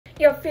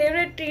Your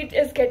favorite treat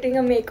is getting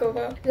a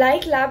makeover.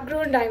 Like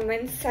lab-grown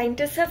diamonds,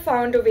 scientists have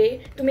found a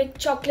way to make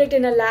chocolate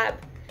in a lab,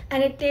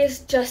 and it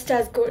tastes just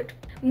as good.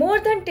 More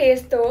than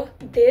taste though,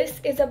 this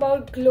is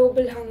about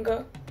global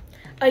hunger.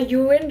 A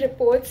UN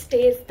report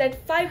states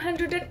that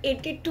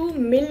 582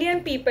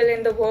 million people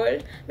in the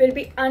world will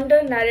be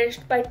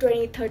undernourished by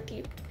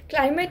 2030.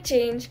 Climate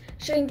change,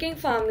 shrinking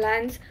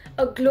farmlands,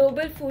 a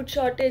global food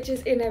shortage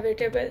is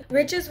inevitable,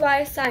 which is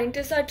why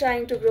scientists are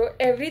trying to grow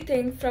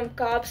everything from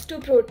carbs to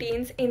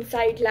proteins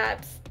inside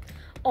labs,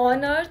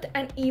 on Earth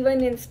and even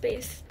in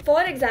space.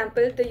 For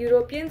example, the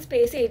European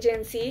Space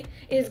Agency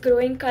is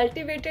growing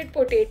cultivated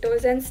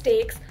potatoes and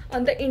steaks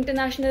on the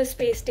International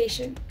Space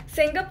Station.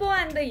 Singapore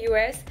and the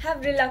US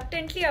have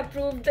reluctantly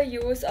approved the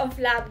use of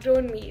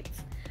lab-grown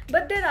meats,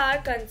 but there are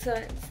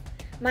concerns.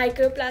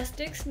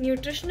 Microplastics,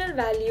 nutritional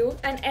value,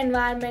 and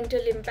environmental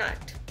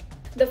impact.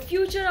 The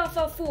future of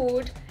our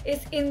food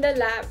is in the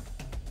lab.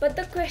 But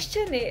the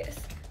question is,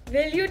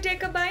 will you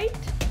take a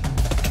bite?